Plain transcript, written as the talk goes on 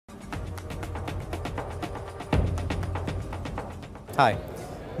Hi,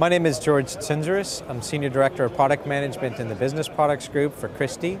 my name is George Tsintzouras. I'm Senior Director of Product Management in the Business Products Group for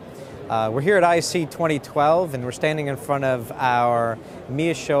Christie. We're here at ISC 2012 and we're standing in front of our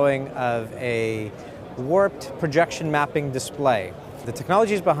MIA showing of a warped projection mapping display. The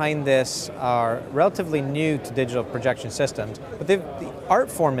technologies behind this are relatively new to digital projection systems, but the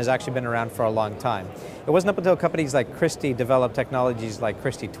art form has actually been around for a long time. It wasn't up until companies like Christie developed technologies like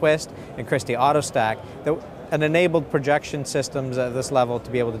Christie Twist and Christie AutoStack that enabled projection systems at this level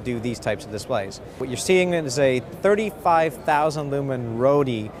to be able to do these types of displays. What you're seeing is a 35,000 lumen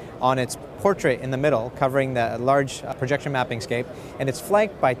Rhodey on its portrait in the middle, covering the large projection mapping scape, and it's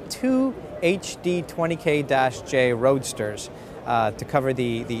flanked by two HD 20K-J Roadsters to cover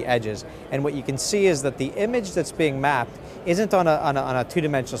the edges. And what you can see is that the image that's being mapped isn't on a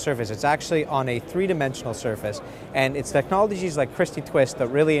two-dimensional surface, it's actually on a three-dimensional surface, and it's technologies like Christie Twist that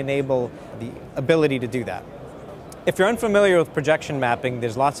really enable the ability to do that. If you're unfamiliar with projection mapping,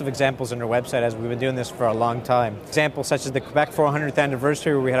 there's lots of examples on our website as we've been doing this for a long time. Examples such as the Quebec 400th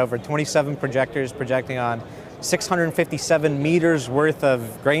anniversary, where we had over 27 projectors projecting on 657 meters worth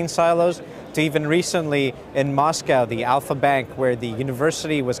of grain silos, to even recently in Moscow, the Alpha Bank, where the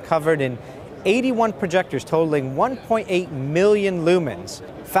university was covered in 81 projectors totaling 1.8 million lumens.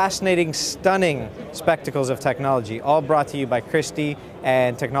 Fascinating, stunning spectacles of technology, all brought to you by Christie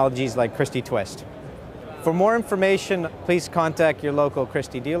and technologies like Christie Twist. For more information, please contact your local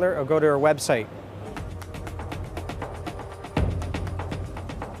Christie dealer or go to our website,